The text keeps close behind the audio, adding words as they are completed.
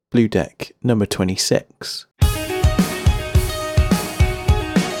Blue Deck number 26.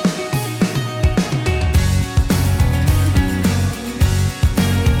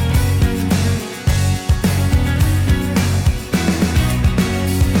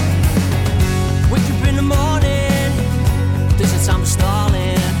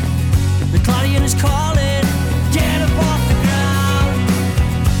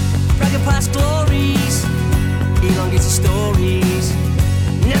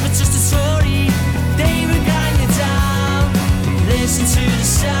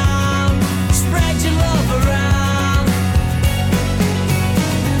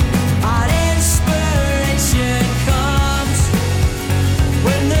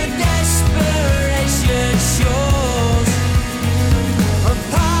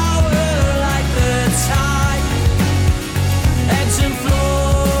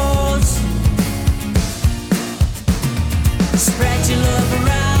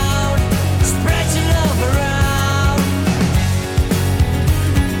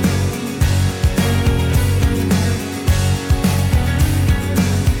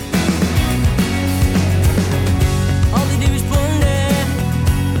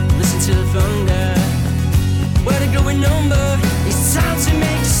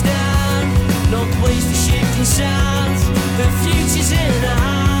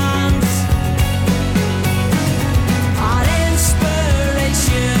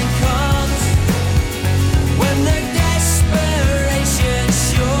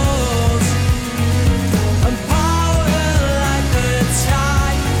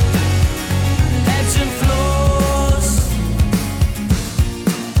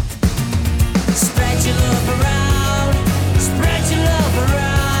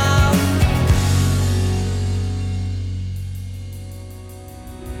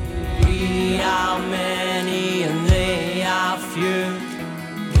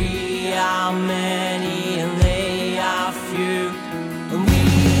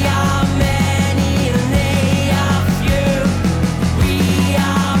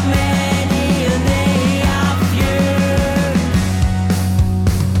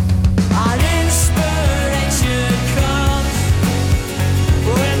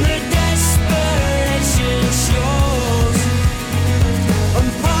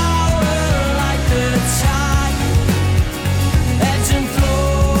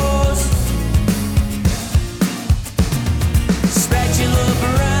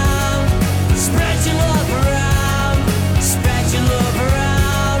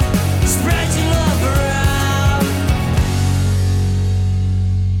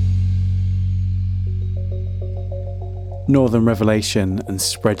 Northern Revelation and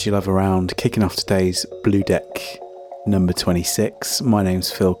Spread Your Love Around, kicking off today's Blue Deck number 26. My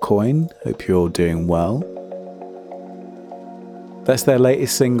name's Phil Coyne, hope you're all doing well. That's their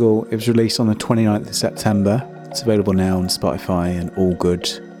latest single. It was released on the 29th of September. It's available now on Spotify and all good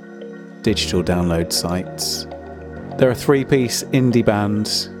digital download sites. They're a three-piece indie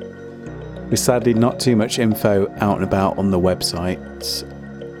band with sadly not too much info out and about on the website.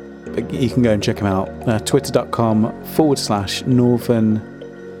 But you can go and check them out.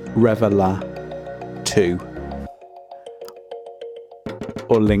 Twitter.com/NorthernRevela2.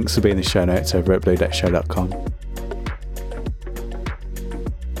 Or links will be in the show notes over at bluedeckshow.com.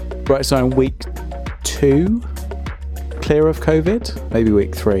 Right, so in week 2, clear of COVID, maybe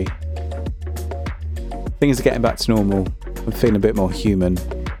week 3. Things are getting back to normal. I'm feeling a bit more human.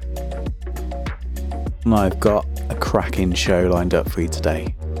 And I've got a cracking show lined up for you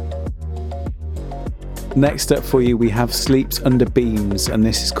today. Next up for you, we have Sleeps Under Beams, and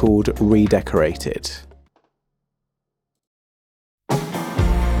this is called Redecorated.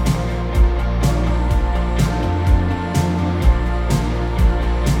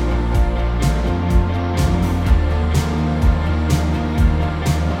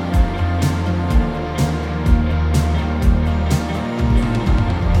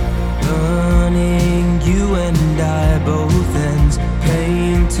 Burning you and I both ends,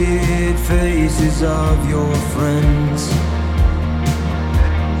 painted faces of your friends.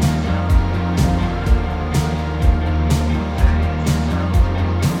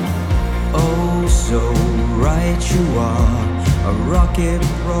 Oh, so right you are, a rocket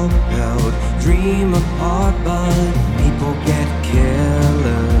propelled dream apart, but people get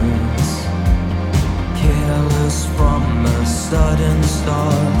careless, careless from a sudden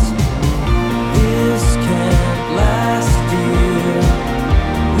start. This can't last, dear.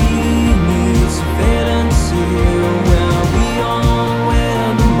 We need surveillance here, where we all wear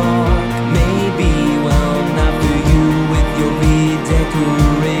the mark. Maybe, well, not for you with your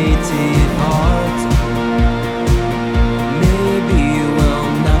redecorated heart. Maybe, well,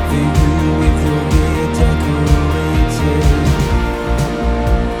 not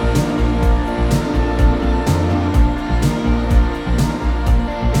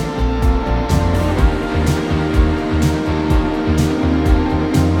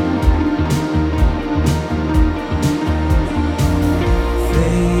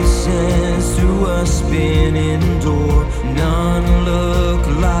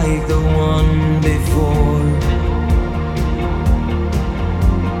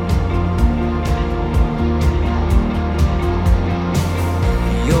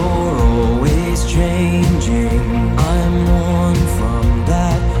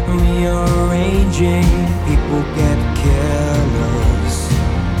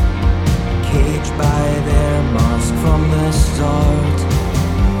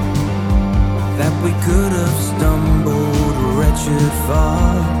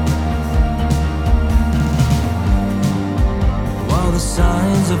afar, while the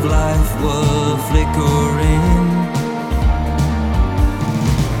signs of life were flickering,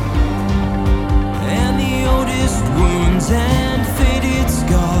 and the oldest wounds and faded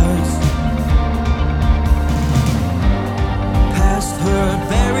scars past her,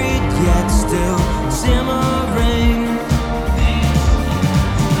 buried yet still simmering.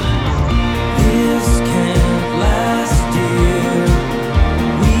 This can't last, dear.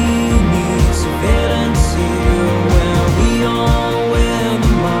 We need surveillance here, where we all wear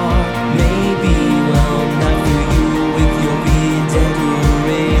the mark. Maybe, well, not for you with your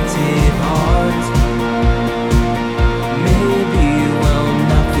redecorated heart. Maybe, well,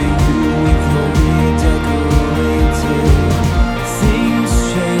 not for you with your redecorated. Things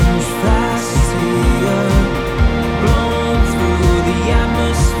change fast here, blown through the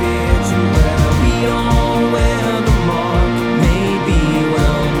atmosphere to where we all wear the mark. Maybe,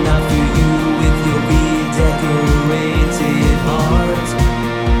 well, not for you with your redecorated heart.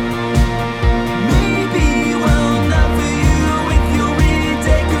 Maybe, well, not for you with your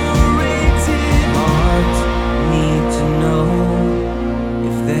redecorated heart. Need to know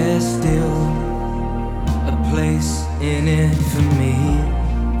if there's still a place in it for me.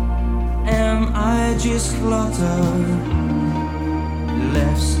 Am I just clutter,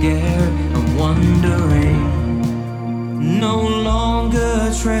 left scared and wondering, no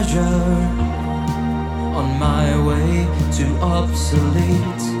longer treasure, on my way to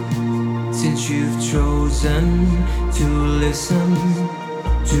obsolete, since you've chosen to listen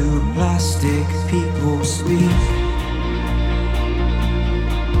to plastic people speak?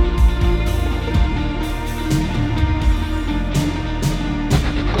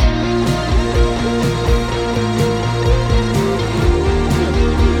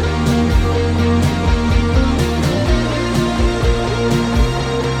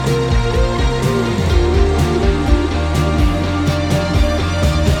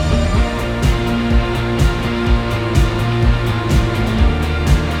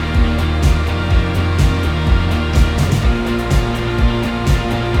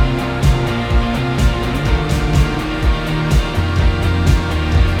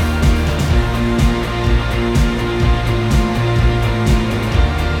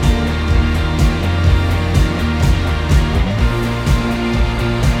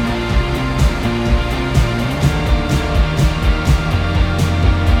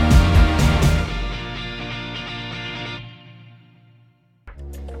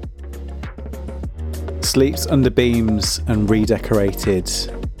 Sleeps under beams and redecorated,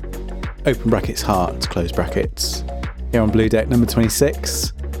 open brackets heart, close brackets. Here on Blue Deck number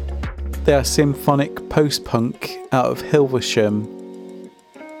 26. They are symphonic post-punk out of Hilversum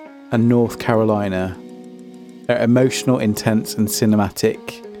and North Carolina. They're emotional, intense and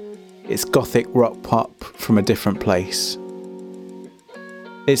cinematic. It's gothic rock pop from a different place.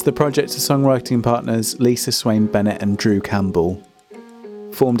 It's the project of songwriting partners Lisa Swain Bennett and Drew Campbell.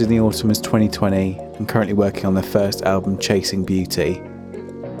 Formed in the autumn of 2020 and currently working on their first album Chasing Beauty,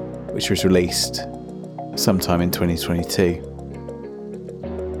 which was released sometime in 2022. You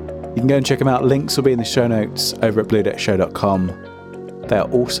can go and check them out. Links will be in the show notes over at bluedeckshow.com. They are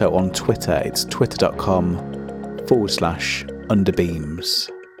also on Twitter. It's twitter.com/underbeams.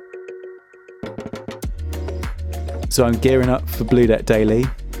 So I'm gearing up for Blue Deck Daily.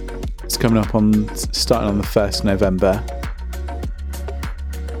 It's coming up starting on the 1st of November.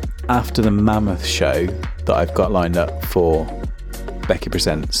 After the mammoth show that I've got lined up for Becky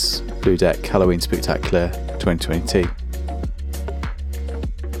Presents Blue Deck Halloween Spooktacular 2022.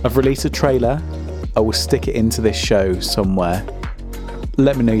 I've released a trailer. I will stick it into this show somewhere.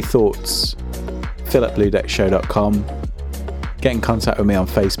 Let me know your thoughts. Fill at bluedeckshow.com. Get in contact with me on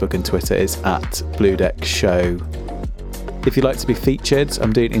Facebook and Twitter. It's at Blue Deck Show. If you'd like to be featured,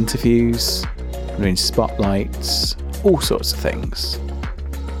 I'm doing interviews, I'm doing spotlights, all sorts of things.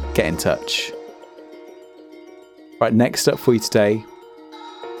 Get in touch. Right, next up for you today,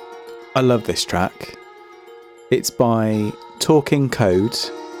 I love this track. It's by Talking Code.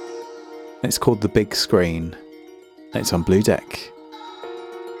 And it's called The Big Screen. And it's on Blue Deck,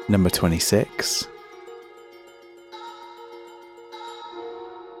 number 26.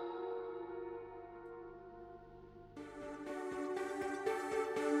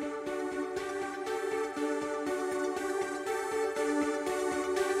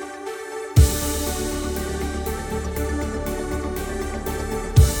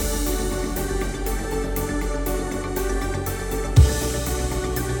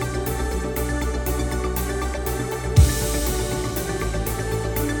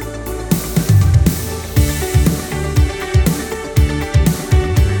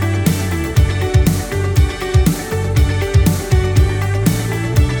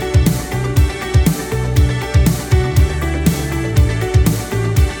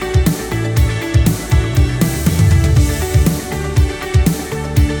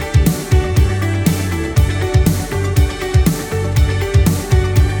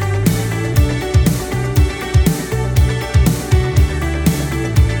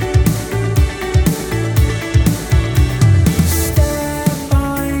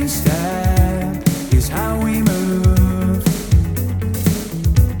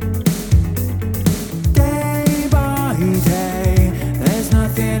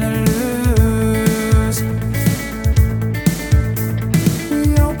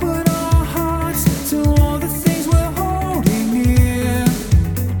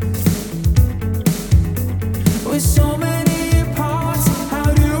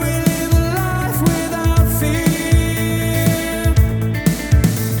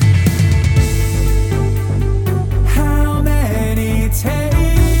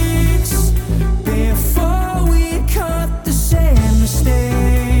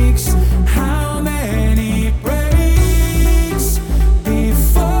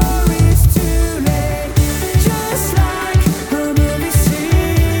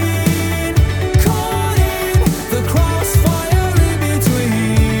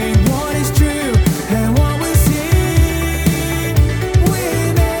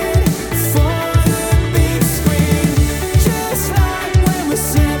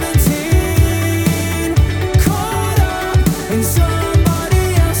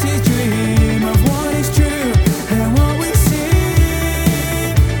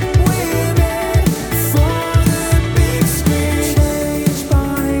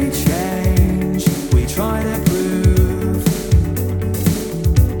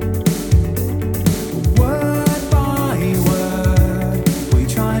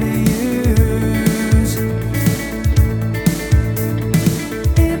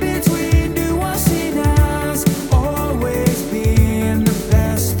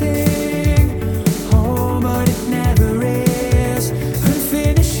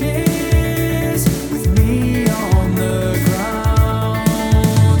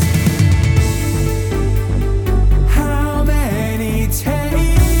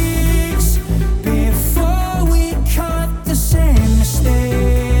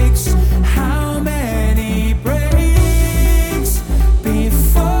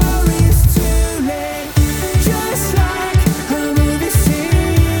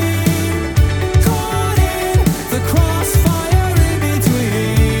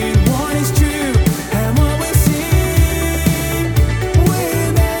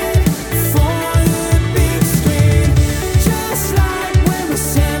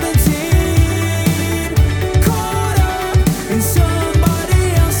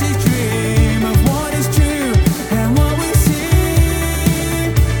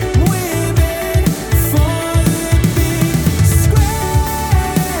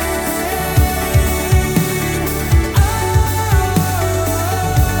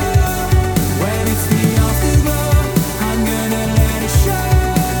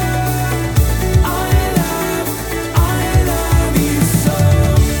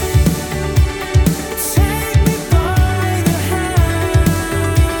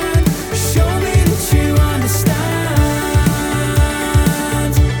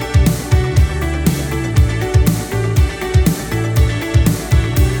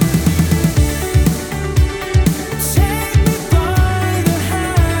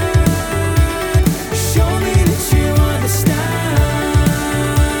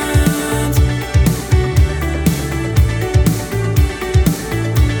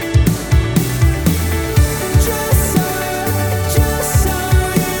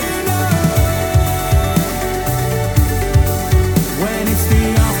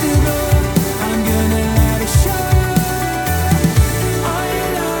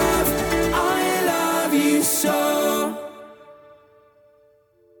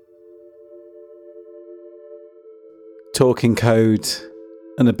 Talking Code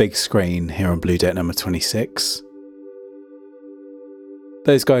and a big screen here on Blue Deck number 26.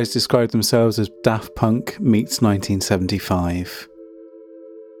 Those guys describe themselves as Daft Punk meets 1975.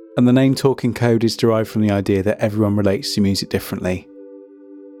 And the name Talking Code is derived from the idea that everyone relates to music differently.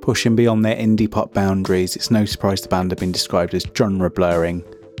 Pushing beyond their indie pop boundaries, it's no surprise the band have been described as genre blurring.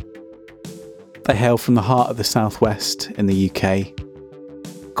 They hail from the heart of the Southwest in the UK.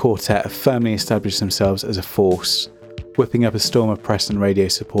 Quartet have firmly established themselves as a force, whipping up a storm of press and radio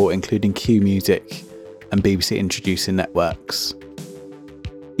support, including Q Music and BBC introducing networks.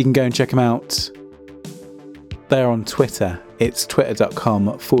 You can go and check them out. They're on Twitter. It's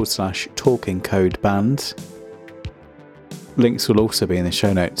twitter.com/talkingcodeband. Links will also be in the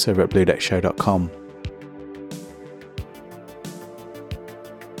show notes over at bluedeckshow.com.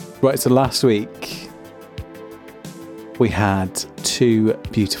 Right, so last week we had two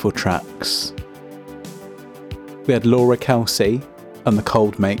beautiful tracks. We had Laura Kelsey and The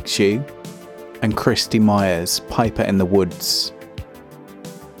Cold Makes You, and Christy Myers, Piper in the Woods.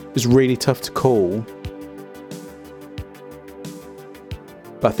 It was really tough to call,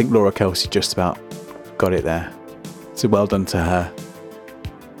 but I think Laura Kelsey just about got it there. So well done to her.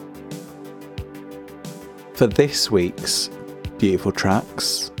 For this week's beautiful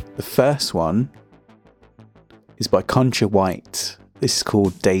tracks, the first one is by Conchur White. This is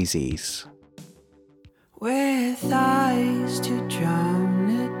called Daisies. With eyes to drown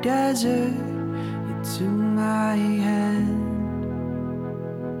the desert into my hand.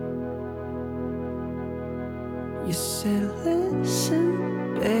 You said,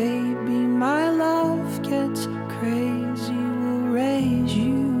 listen, baby, my love gets crazy. We'll raise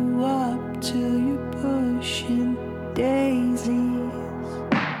you up till you're pushing daisies.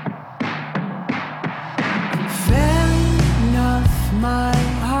 Fair enough, my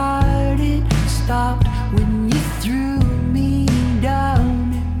heart, it stopped when you threw me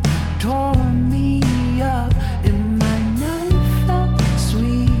down and tore me up, and my knife felt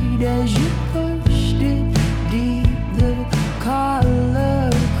sweet as you pushed it deep. The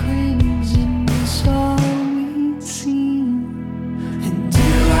color crimson is all we'd seen. And do I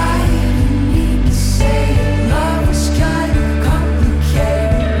even need to say love was kind of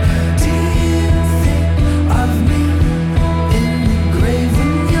complicated? Do you think of me in the grave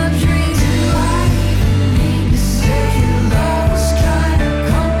when you're dreaming? Do I even need to say love was kind of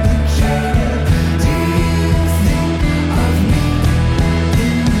complicated? Do you think of me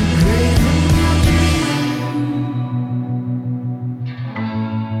in the grave when you're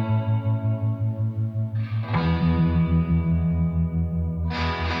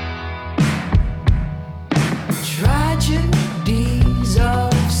tragedies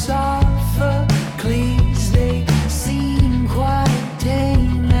of Sophocles, they seem quite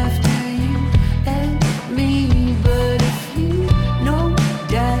tame after you and me. But if you know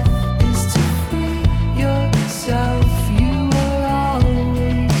death is to free yourself, you are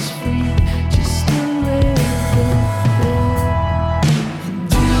always free just to live it. And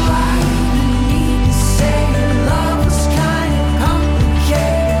do I even need to say love was kind of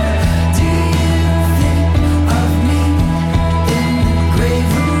complicated? Do you think of me in the grave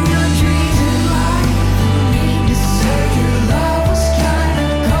when you're dreaming? Do I even need to say love was kind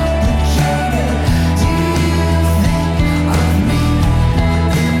of complicated? Do you think of me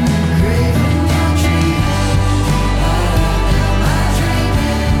in the grave when you're dreaming?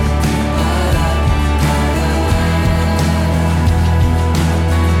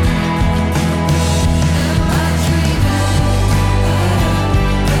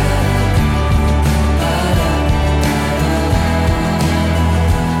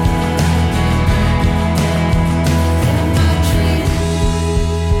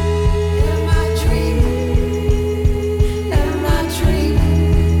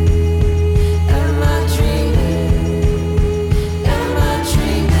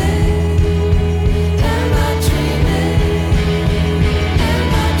 Am I dreaming?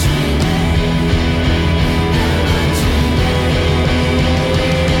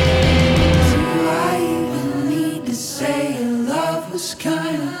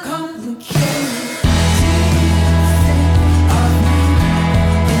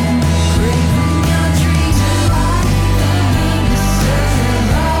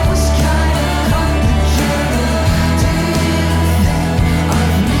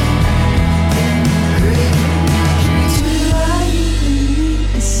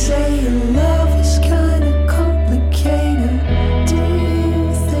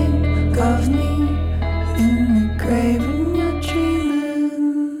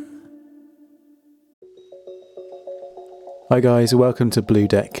 Hi guys, welcome to Blue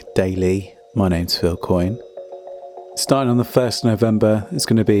Deck Daily. My name's Phil Coyne. Starting on the 1st of November, there's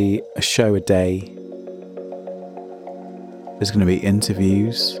going to be a show a day. There's going to be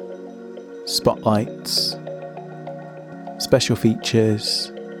interviews, spotlights, special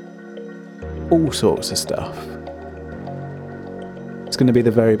features, all sorts of stuff. It's going to be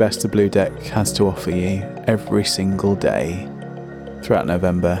the very best the Blue Deck has to offer you every single day throughout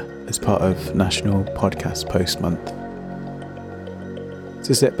November as part of National Podcast Post Month.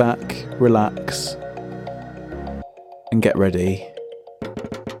 So sit back, relax, and get ready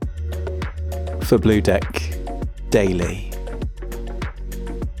for Blue Deck Daily.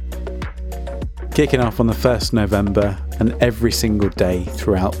 Kicking off on the 1st of November, and every single day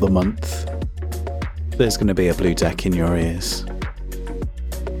throughout the month, there's going to be a Blue Deck in your ears.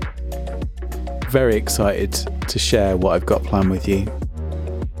 Very excited to share what I've got planned with you.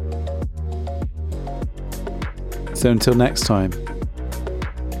 So until next time,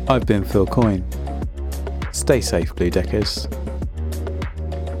 I've been Phil Coyne. Stay safe, Blue Deckers.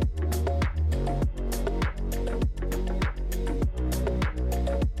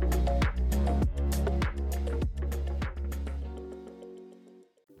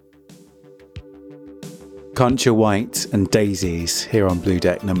 Conchur White and Daisies here on Blue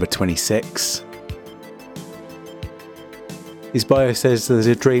Deck number 26. His bio says there's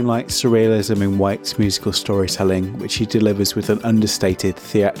a dreamlike surrealism in White's musical storytelling, which he delivers with an understated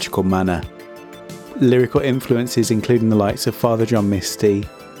theatrical manner. Lyrical influences including the likes of Father John Misty,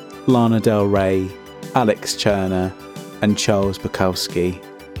 Lana Del Rey, Alex Turner, and Charles Bukowski.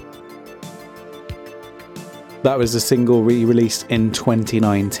 That was a single re-released in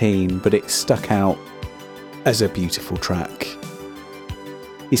 2019, but it stuck out as a beautiful track.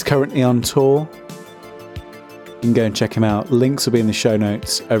 He's currently on tour. You can go and check him out. Links will be in the show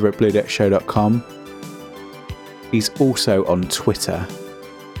notes over at bluedeckshow.com. He's also on Twitter.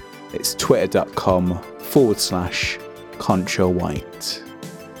 It's twitter.com/Conchur White.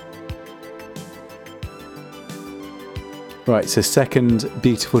 Right, so second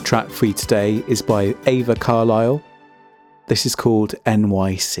beautiful track for you today is by Ava Carlyle. This is called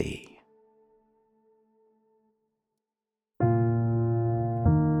NYC.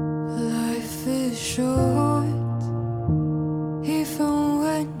 Life is short, even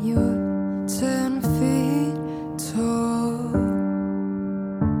when you're 10 feet tall.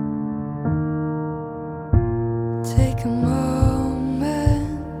 Take a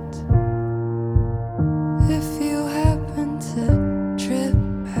moment if you happen to trip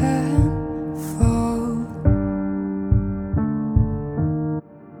and fall.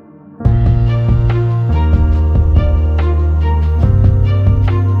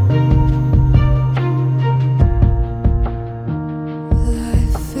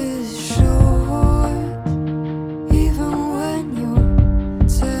 Life is short, even when you're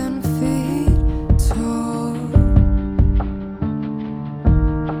 10 feet tall.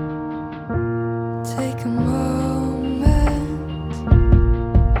 Take a moment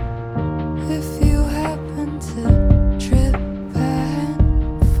if you happen to trip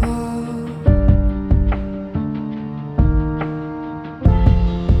and fall.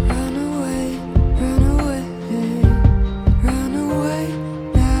 Run away, run away, run away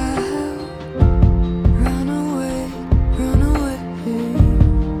now. Run away, run away.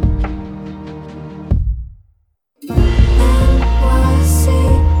 NYC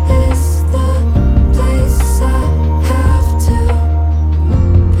is the place I have to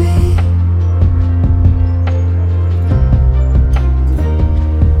be.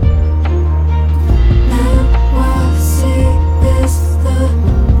 NYC is the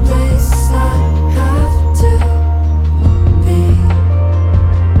place I have to be.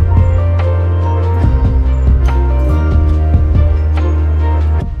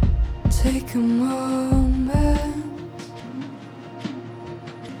 Take a moment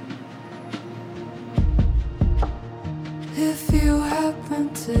if you happen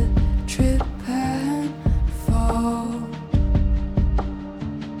to trip and fall.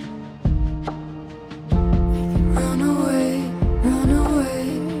 Run away, run away,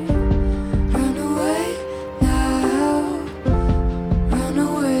 run away now. Run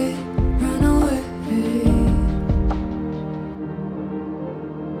away, run away.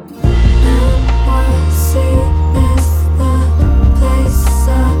 NYC is the place I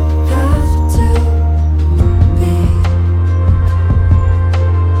have to be.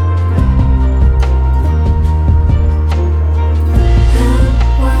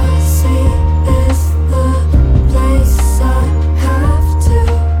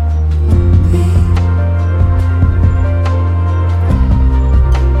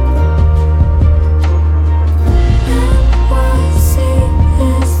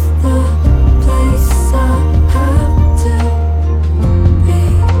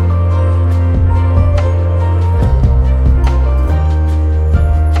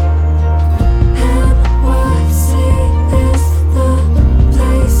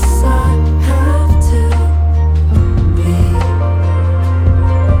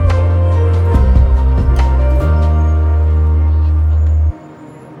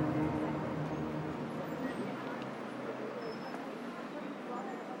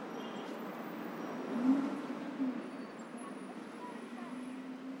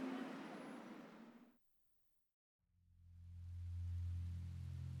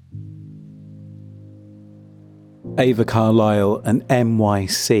 Ava Carlyle and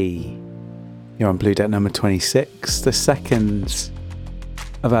MYC. You're on Blue Deck number 26, the second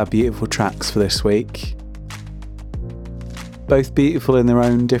of our beautiful tracks for this week. Both beautiful in their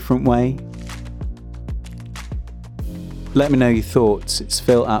own different way. Let me know your thoughts. It's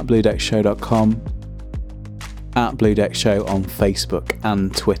phil@bluedeckshow.com, at Blue Deck Show on Facebook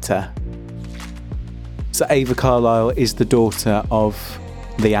and Twitter. So Ava Carlyle is the daughter of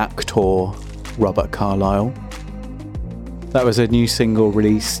the actor Robert Carlyle. That was a new single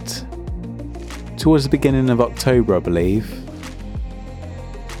released towards the beginning of October, I believe.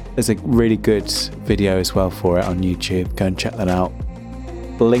 There's a really good video as well for it on YouTube. Go and check that out.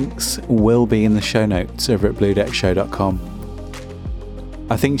 Links will be in the show notes over at bluedeckshow.com.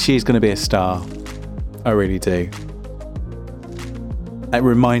 I think she's going to be a star. I really do. It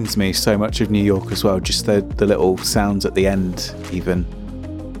reminds me so much of New York as well, just the little sounds at the end even.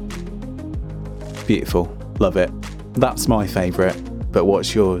 Beautiful. Love it. That's my favourite, but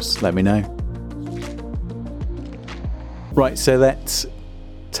what's yours? Let me know. Right, so let's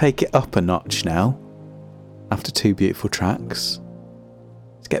take it up a notch now. After two beautiful tracks,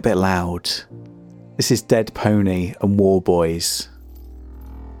 let's get a bit loud. This is Dead Pony and War Boys.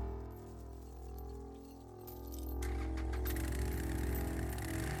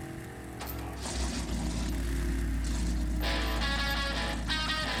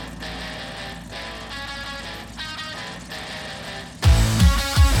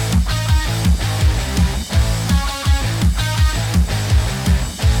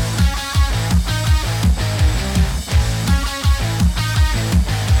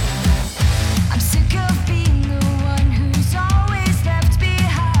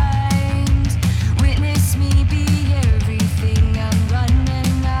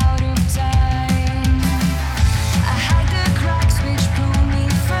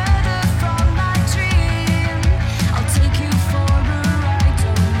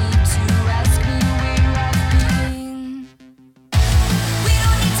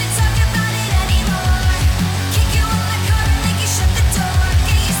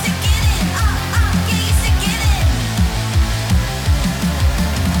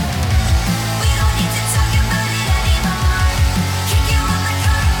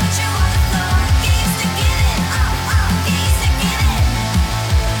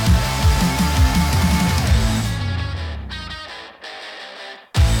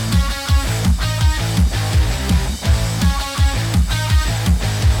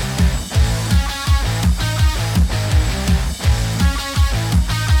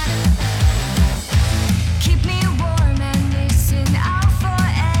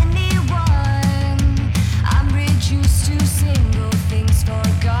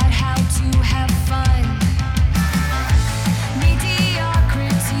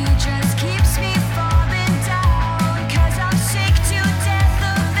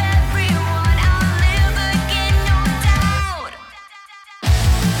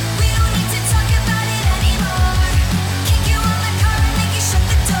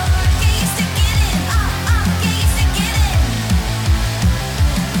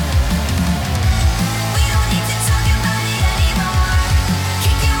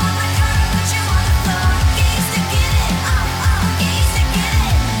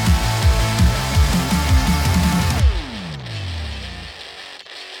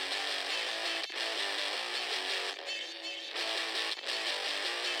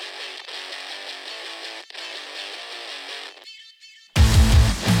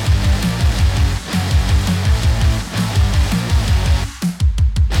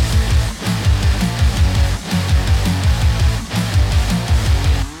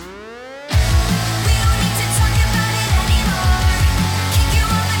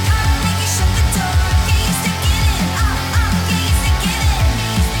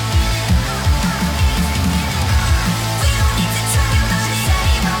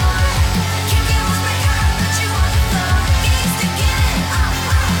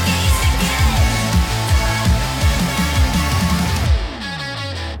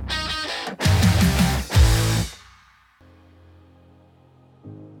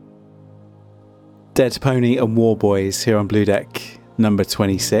 Dead Pony and War Boys here on Blue Deck number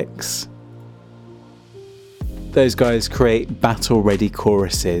 26. Those guys create battle-ready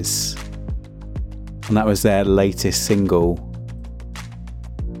choruses, and that was their latest single.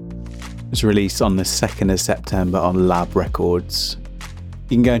 It was released on the 2nd of September on Lab Records.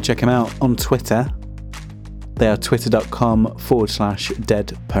 You can go and check them out on Twitter. They are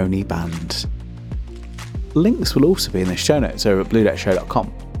twitter.com/deadponyband. Links will also be in the show notes over at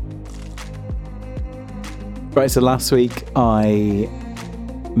bluedeckshow.com. Right, so last week I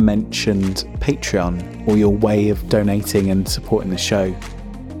mentioned Patreon or your way of donating and supporting the show.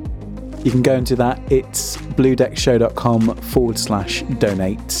 You can go and do that. It's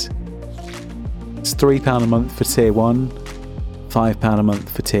bluedeckshow.com/donate. It's £3 a month for tier 1, £5 a month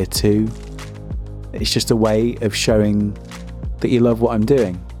for tier 2. It's just a way of showing that you love what I'm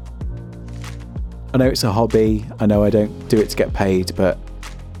doing. I know it's a hobby, I know I don't do it to get paid, but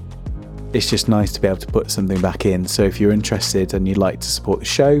it's just nice to be able to put something back in. So if you're interested and you'd like to support the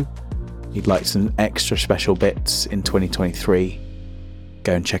show, you'd like some extra special bits in 2023,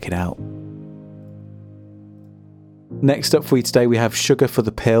 go and check it out. Next up for you today, we have Sugar for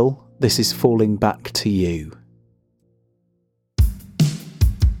the Pill. This is Falling Back to You.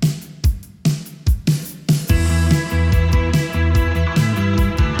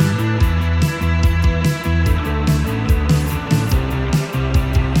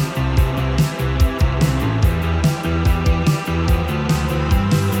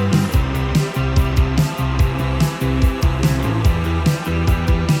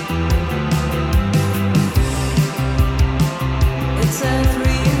 It's a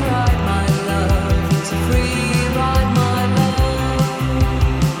free ride, my love. It's a free ride, my love.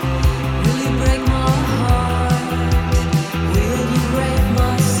 Will you break my heart? Will you break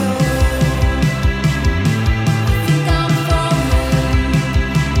my soul? I think I'm falling.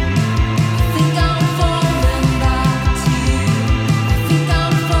 I think I'm falling back to you. I think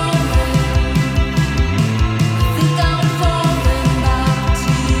I'm falling. I think I'm falling back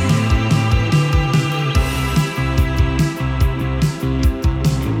to you.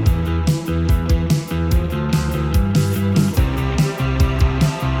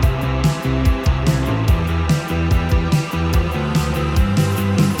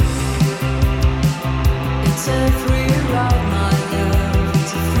 It's a free ride, my love.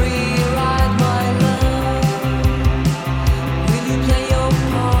 It's a free ride, my love. Will you play your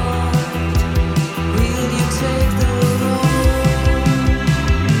part? Will you take the role?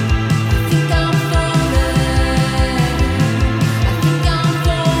 I think I'm falling. I think I'm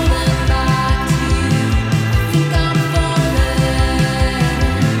falling back to you. I think I'm falling. I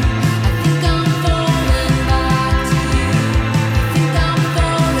think I'm falling back to you. I think I'm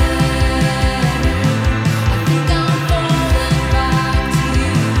falling. I think I'm falling back to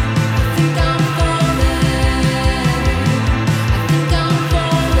you. I think I'm falling. I think I'm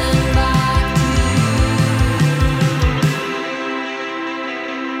falling back to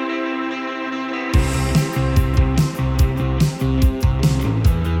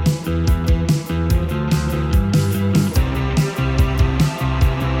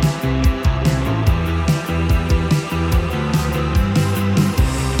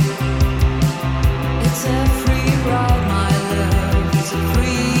It's a free ride, my love. It's a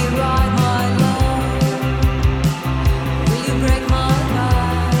free ride, my love. Will you break my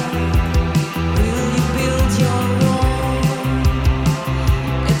back? Will you build your wall?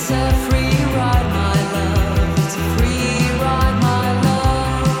 It's a free ride, my love. It's a free ride, my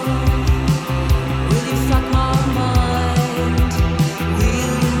love. Will you fuck my mind? Will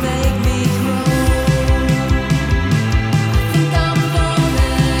you make me grow? I think I'm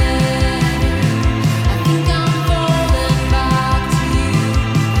falling. I think I'm falling back to you.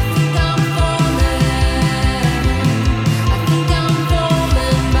 I think I'm falling. I think I'm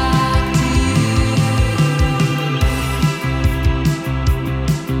falling back to you.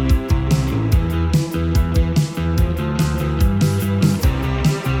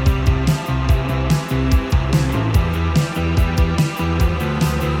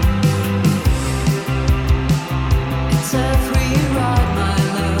 It's a free ride, my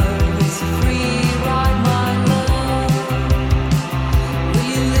love. It's a free ride, my love. Will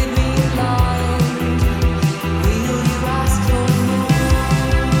you leave me blind? Will you ask for more?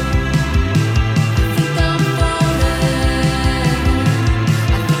 I think I'm falling. I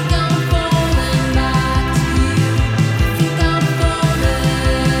think I'm falling back to you. I think I'm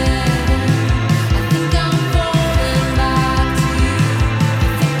falling. I think I'm falling back to you. I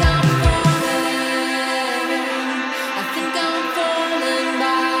think I'm falling. I think I'm falling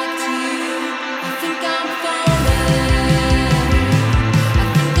back to you. I think I'm falling. I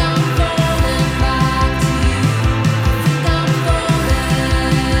think I'm falling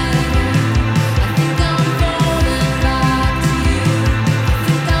back to you. I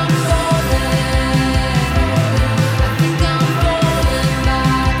think I'm falling. I think I'm falling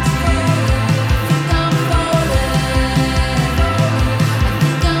back to you. I think I'm falling. I think I'm falling back to you. I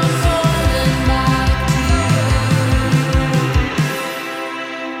think I'm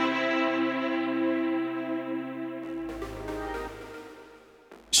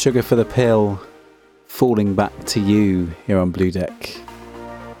Sugar for the Pill, Falling Back to You here on Blue Deck.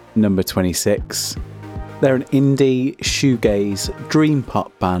 number 26. They're an indie shoegaze dream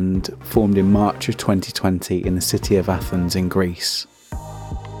pop band formed in March of 2020 in the city of Athens in Greece.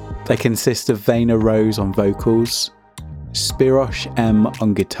 They consist of Vena Rose on vocals, Spiros M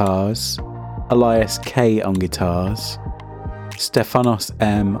on guitars, Elias K on guitars, Stefanos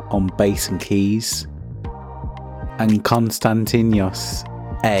M on bass and keys, and Konstantinos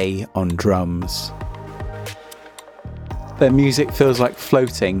A on drums. Their music feels like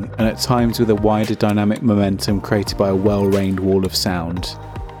floating, and at times with a wider dynamic momentum created by a well-reined wall of sound.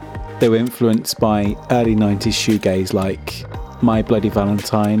 They were influenced by early 90s shoegaze like My Bloody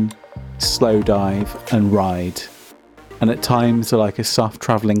Valentine, Slow Dive and Ride, and at times are like a soft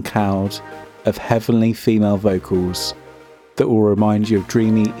travelling cloud of heavenly female vocals that will remind you of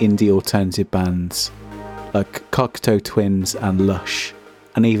dreamy indie alternative bands like Cocteau Twins and Lush,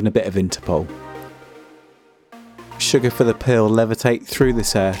 and even a bit of Interpol. Sugar for the Pill levitate through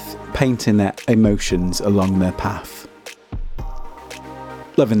this earth, painting their emotions along their path.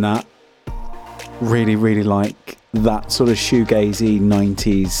 Loving that. Really, really like that sort of shoegazy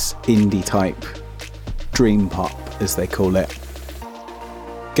 90s indie type dream pop, as they call it.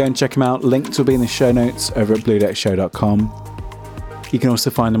 Go and check them out. Links will be in the show notes over at bluedeckshow.com. You can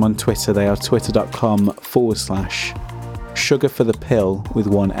also find them on Twitter. They are twitter.com/Sugar for the Pill with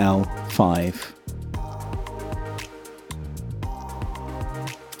 1L5.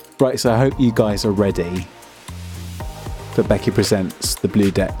 Right, so I hope you guys are ready for Becky Presents the Blue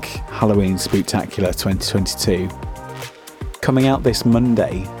Deck Halloween Spooktacular 2022. Coming out this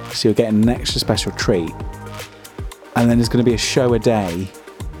Monday, so you're getting an extra special treat. And then there's going to be a show a day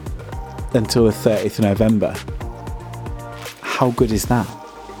until the 30th of November. How good is that?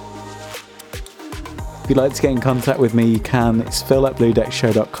 If you'd like to get in contact with me, you can. It's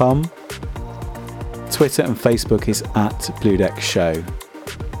phil@bluedeckshow.com. Twitter and Facebook is @bluedeckshow.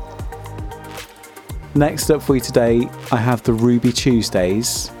 Next up for you today, I have the Ruby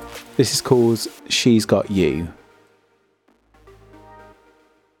Tuesdays. This is called She's Got You.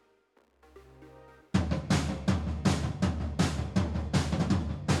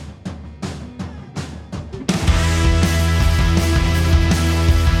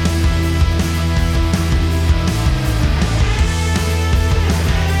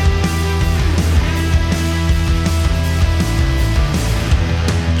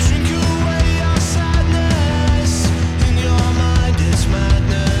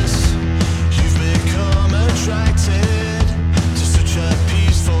 Try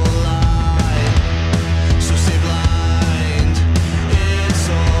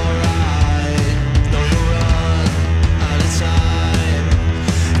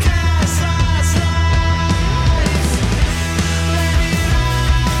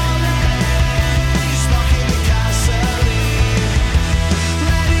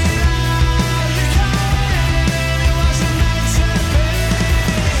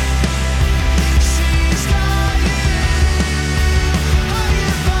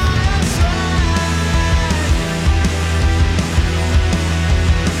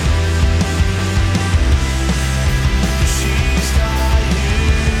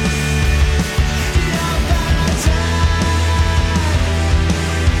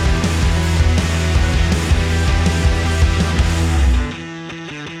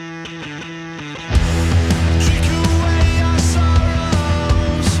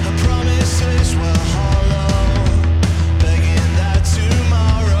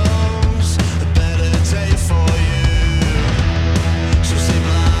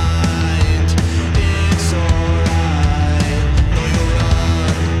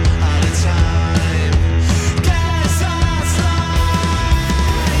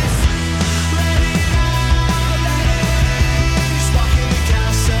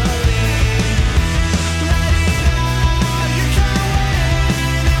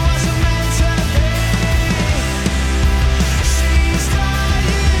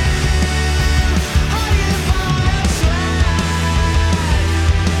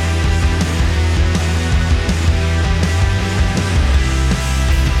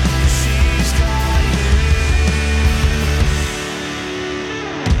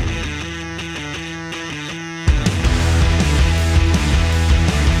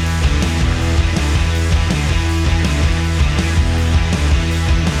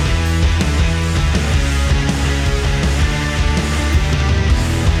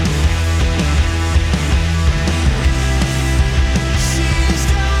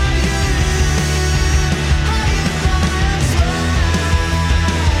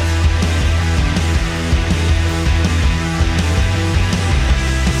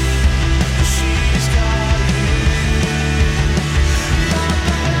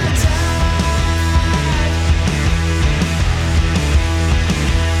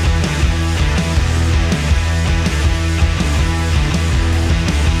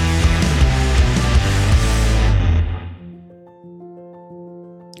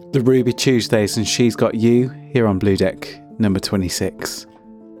The Ruby Tuesdays and She's Got You here on Blue Deck number 26.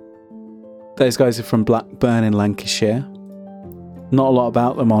 Those guys are from Blackburn in Lancashire. Not a lot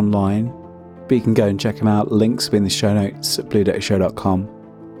about them online, but you can go and check them out. Links will be in the show notes at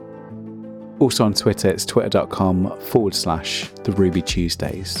bluedeckshow.com. Also on Twitter, it's twitter.com/The Ruby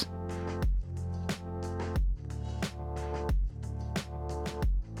Tuesdays.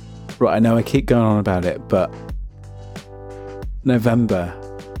 Right, I know I keep going on about it, but November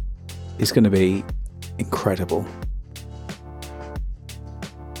is going to be incredible.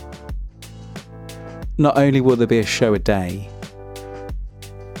 Not only will there be a show a day,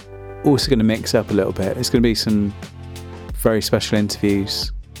 also going to mix up a little bit. There's going to be some very special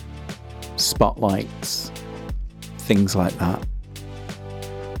interviews, spotlights, things like that.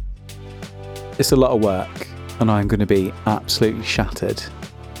 It's a lot of work, and I'm going to be absolutely shattered.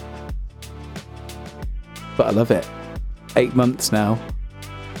 But I love it. 8 months now,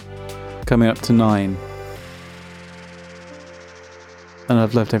 coming up to 9, and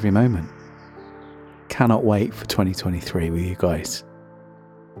I've loved every moment. Cannot wait for 2023 with you guys.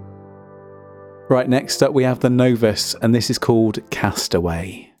 Right, next up we have the Novus, and this is called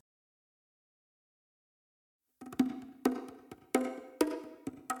Castaway.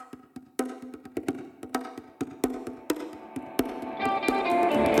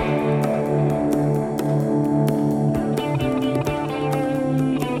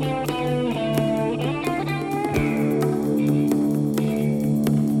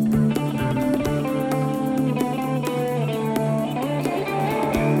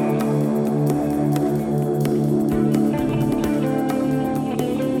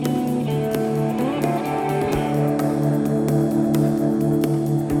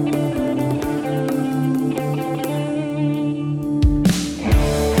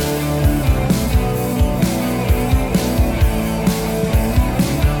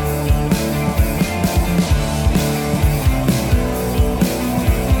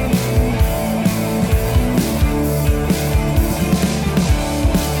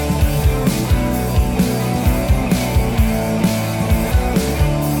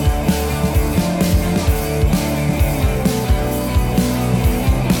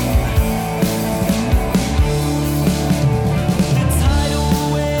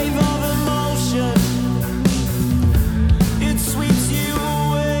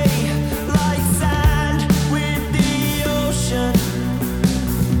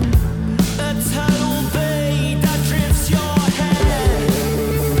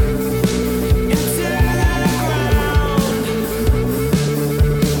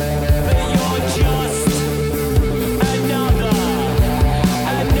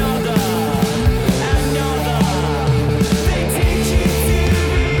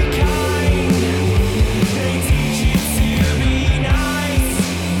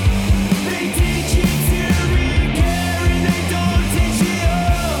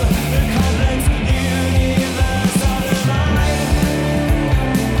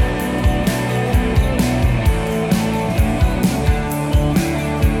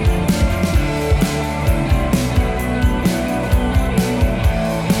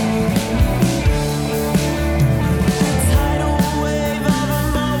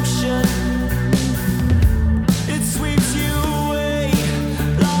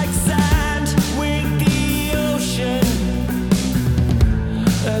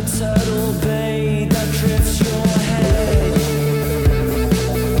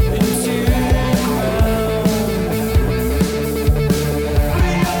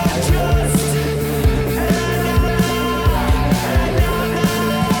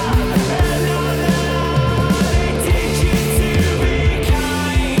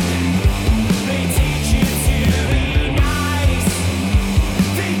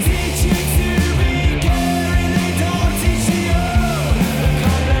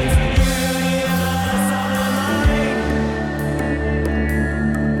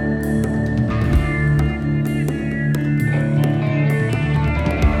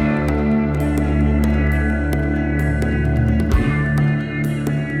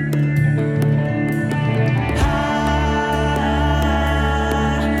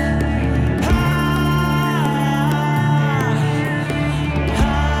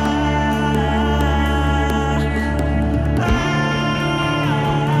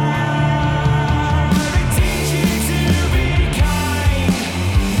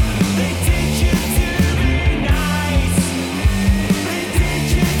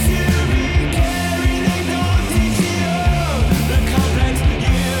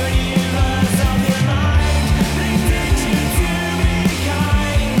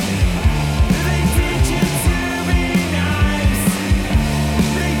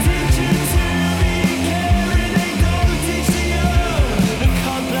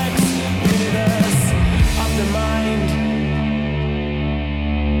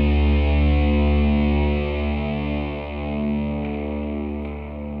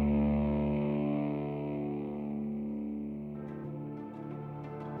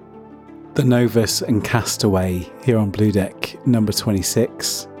 The Novus and Castaway here on Blue Deck number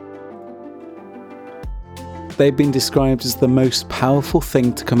 26. They've been described as the most powerful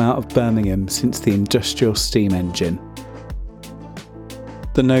thing to come out of Birmingham since the industrial steam engine.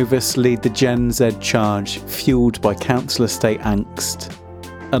 The Novus lead the Gen Z charge fueled by council estate angst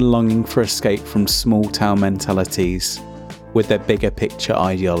and longing for escape from small town mentalities with their bigger picture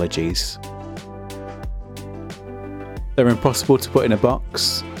ideologies. They're impossible to put in a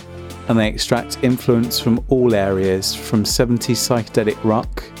box, and they extract influence from all areas, from 70s psychedelic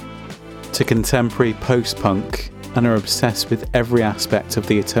rock to contemporary post-punk, and are obsessed with every aspect of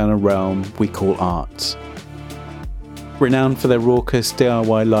the eternal realm we call art. Renowned for their raucous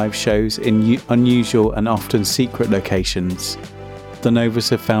DIY live shows in unusual and often secret locations, the Novus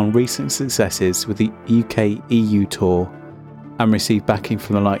have found recent successes with the UK-EU tour and received backing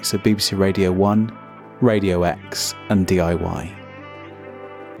from the likes of BBC Radio 1, Radio X and DIY.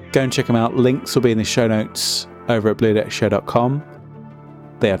 Go and check them out. Links will be in the show notes over at bluedeckshow.com.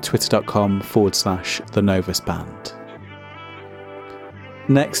 They are twitter.com/The Novus Band.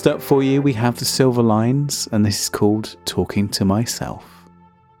 Next up for you, we have the Silver Lines, and this is called Talking to Myself.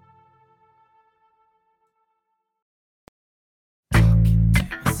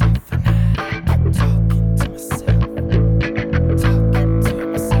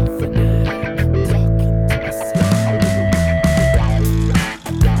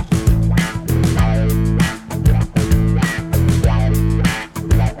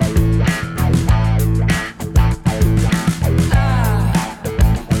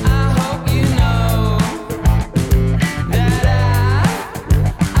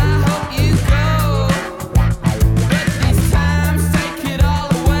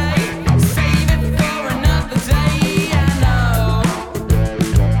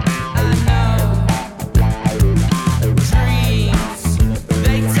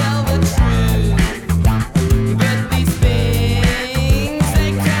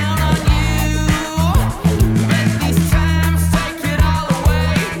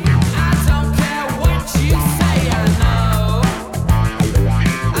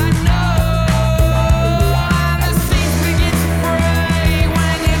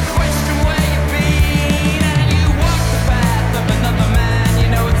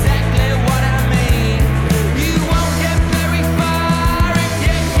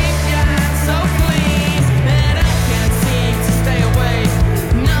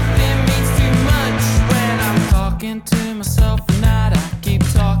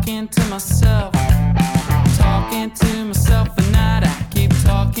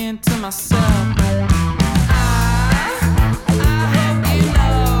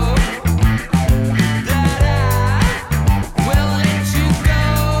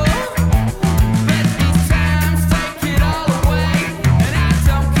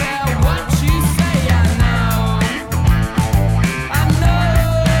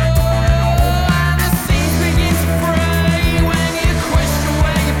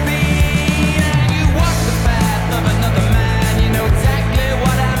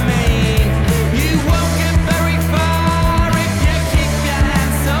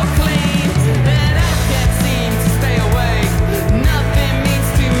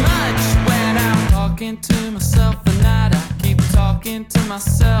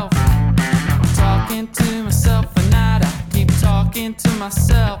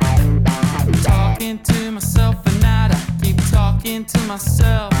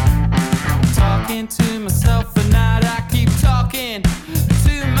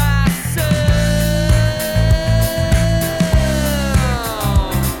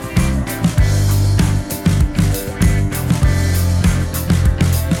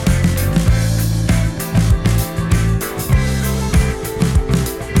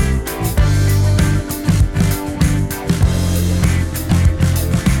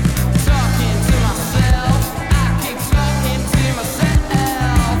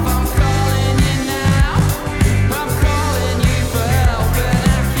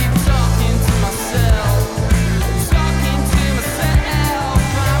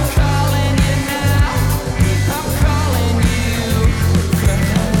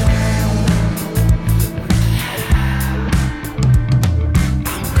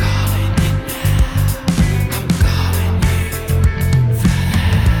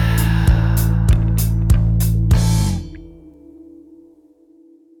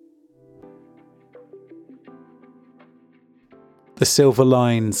 The Silver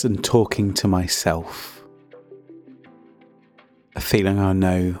Lines and Talking to Myself. A feeling I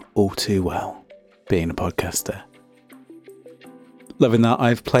know all too well, being a podcaster. Loving that.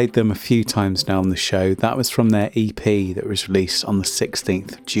 I've played them a few times now on the show. That was from their EP that was released on the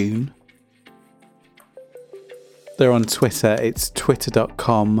 16th of June They're on Twitter. It's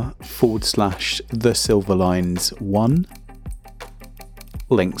twitter.com/thesilverlines1.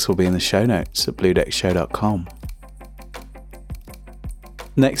 Links will be in the show notes at bluedeckshow.com.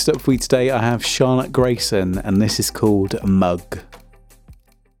 Next up for you today, I have Charlotte Grayson, and this is called Mug.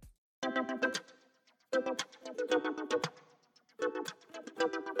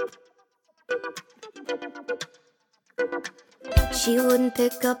 She wouldn't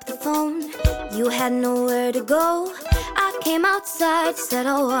pick up the phone, you had nowhere to go. I came outside, said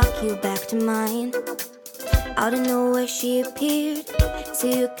I'll walk you back to mine. Out of nowhere she appeared, so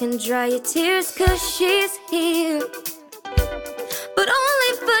you can dry your tears, 'cause she's here. But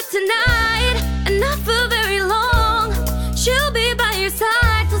only for tonight, and not for very long. She'll be by your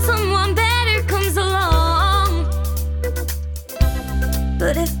side till someone better comes along.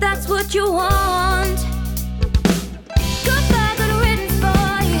 But if that's what you want, goodbye, good riddance,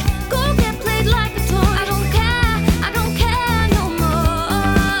 boy. Go get played like a toy. I don't care no more.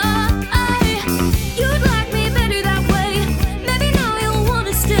 You'd like me better that way. Maybe now you'll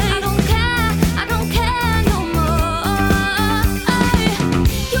wanna stay. I don't care no more.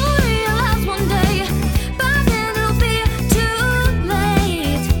 You'll realize one day, by then it'll be too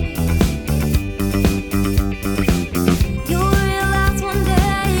late. You'll realize one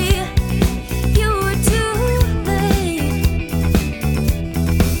day you were too late.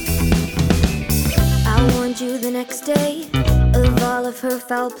 I warned you the next day of all of her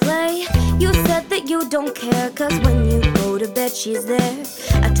foul play. You said that you don't care, 'cause when you go to bed she's there.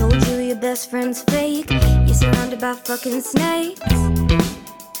 I told you your best friend's fake. You're surrounded by fucking snakes,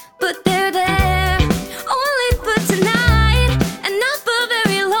 but they're there only for tonight, and not for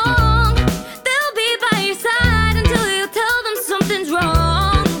very long. They'll be by your side until you tell them something's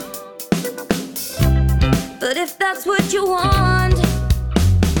wrong. But if that's what you want,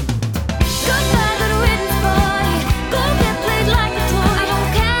 goodbye, good riddance, boy. Go get played like a toy. I don't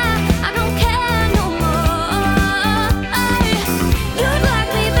care no more. You'd like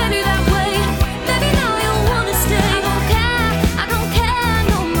me better that way. Maybe now you'll wanna stay. I don't care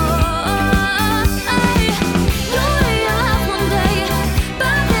no more. You'll realize one day,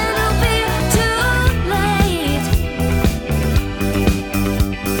 by then it'll be too late.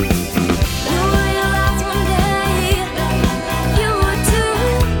 You'll realize one day you were too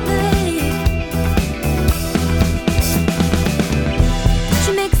late.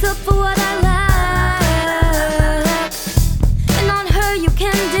 She makes up for what I lack, and on her you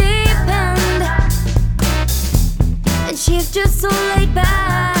can depend. And she's just so laid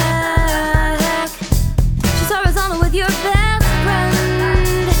back. She's horizontal with your best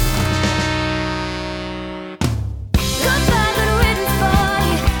friend. Goodbye, good riddance, boy.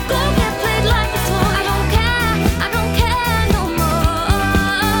 Go get played like a toy. I don't care no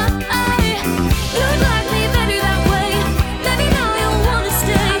more. You'd like me better that way. Maybe now you'll wanna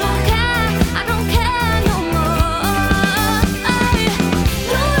stay. I don't care no more.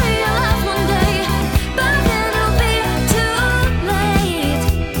 You'll realize one day, by then it'll be too late.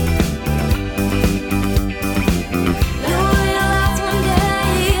 You'll realize one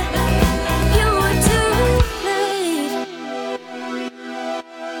day you were too late.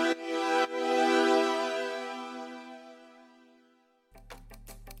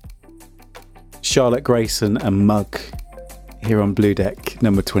 Charlotte Grayson and Mug here on Blue Deck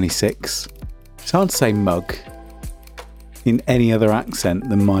number 26. It's hard to say mug in any other accent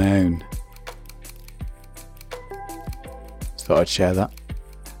than my own. Just thought I'd share that.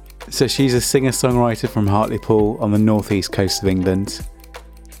 So she's a singer-songwriter from Hartlepool on the northeast coast of England.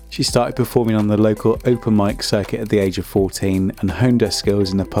 She started performing on the local open mic circuit at the age of 14 and honed her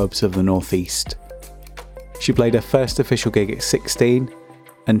skills in the pubs of the northeast. She played her first official gig at 16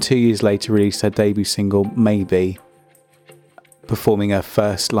 and 2 years later released her debut single Maybe, performing her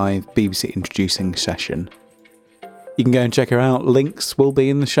first live BBC introducing session. You can go and check her out. Links will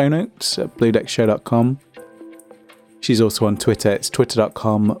be in the show notes at bluedeckshow.com. She's also on Twitter. It's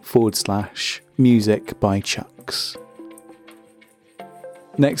twitter.com/musicbychucks.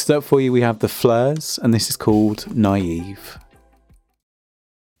 Next up for you we have the Fleurs, and this is called Naive.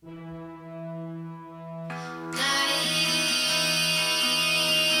 You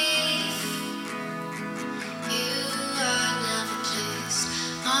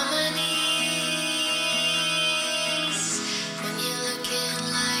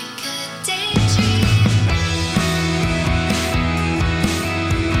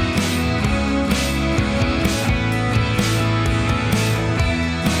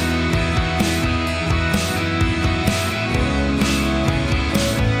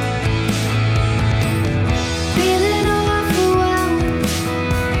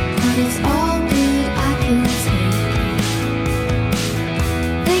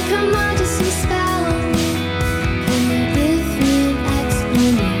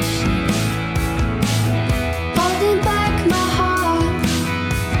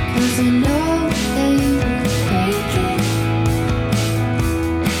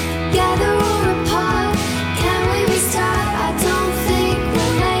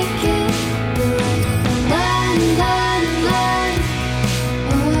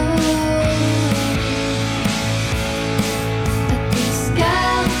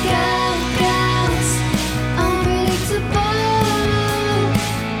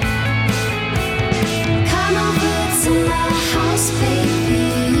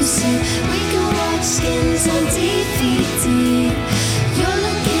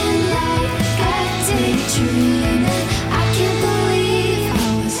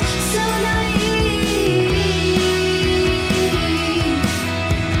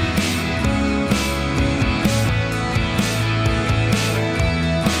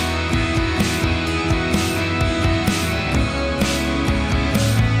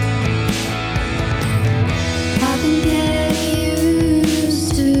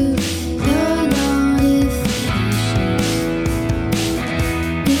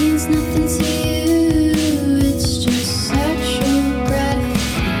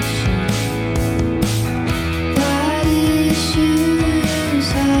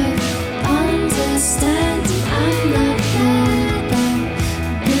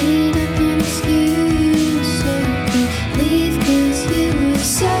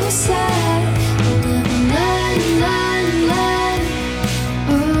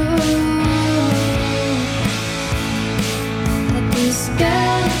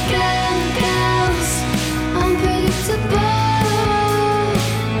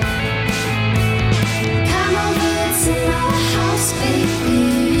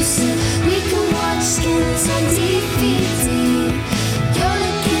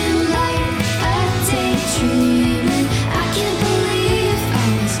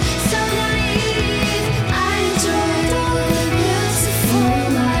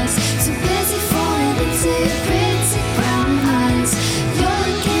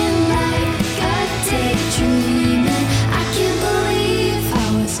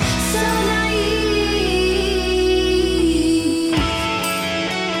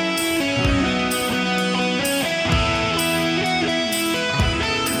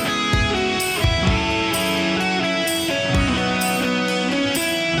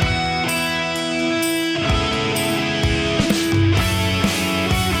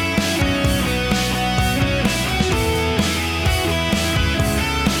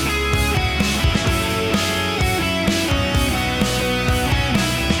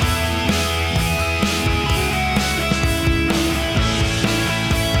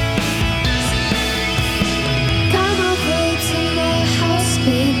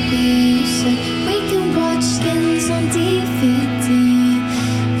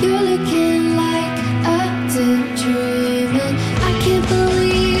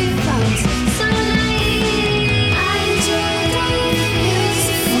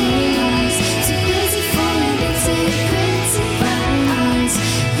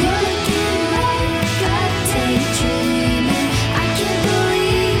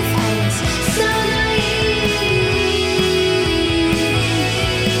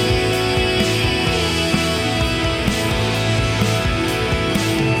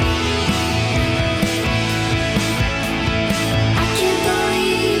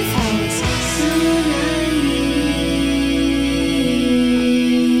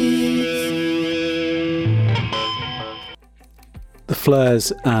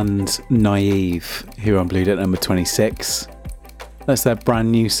Fleurs and Naive here on Blue Deck number 26. That's their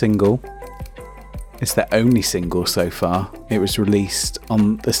brand new single. It's their only single so far. It was released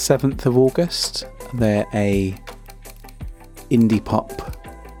on the 7th of August. They're a indie pop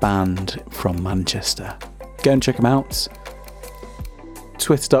band from Manchester. Go and check them out.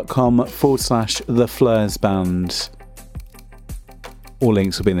 Twitter.com/The Fleurs Band. All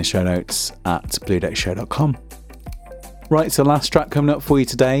links will be in the show notes at bluedeckshow.com. Right, so last track coming up for you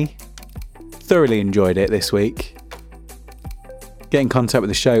today. Thoroughly enjoyed it this week. Get in contact with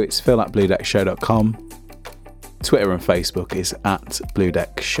the show, it's phil@bluedeckshow.com. Twitter and Facebook is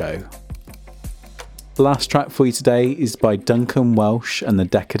 @bluedeckshow. The last track for you today is by Duncan Welsh and the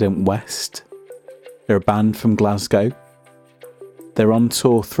Decadent West. They're a band from Glasgow. They're on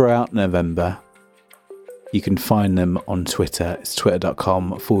tour throughout November. You can find them on Twitter. It's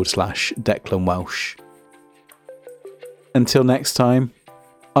twitter.com/Declan Welsh. Until next time,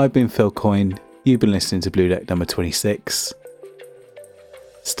 I've been Phil Coyne. You've been listening to Blue Deck number 26.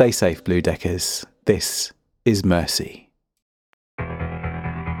 Stay safe, Blue Deckers. This is Mercy.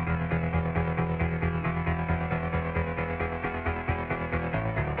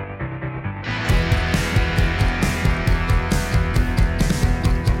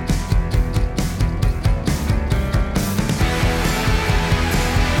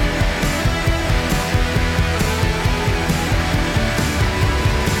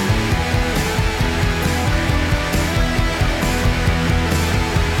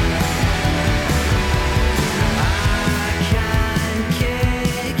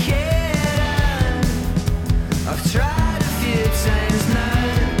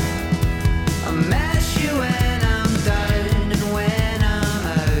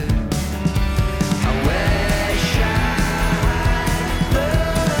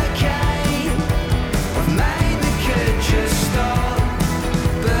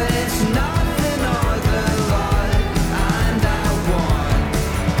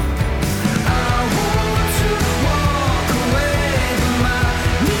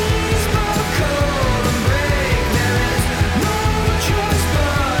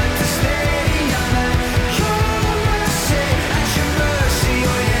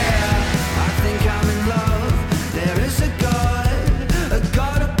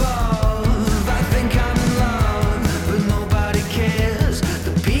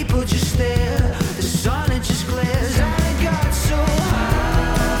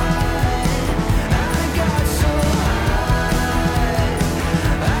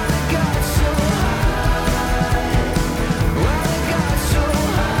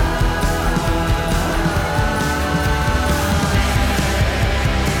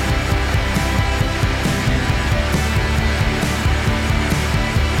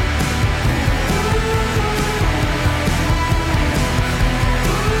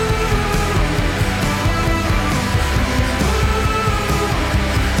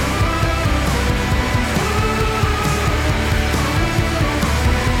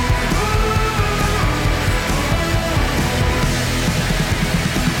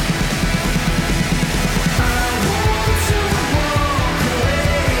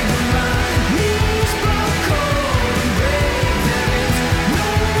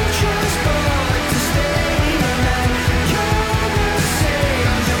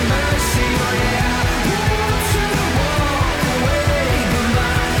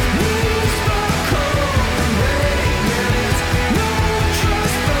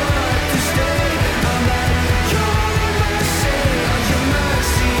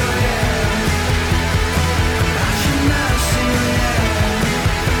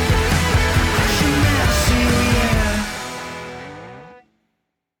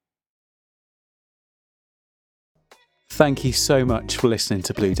 Thank you so much for listening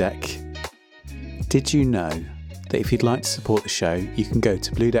to Blue Deck. Did you know that if you'd like to support the show, you can go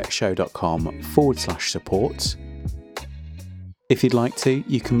to bluedeckshow.com/support. If you'd like to,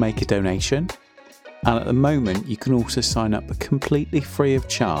 you can make a donation. And at the moment, you can also sign up completely free of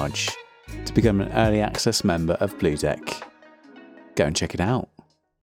charge to become an early access member of Blue Deck. Go and check it out.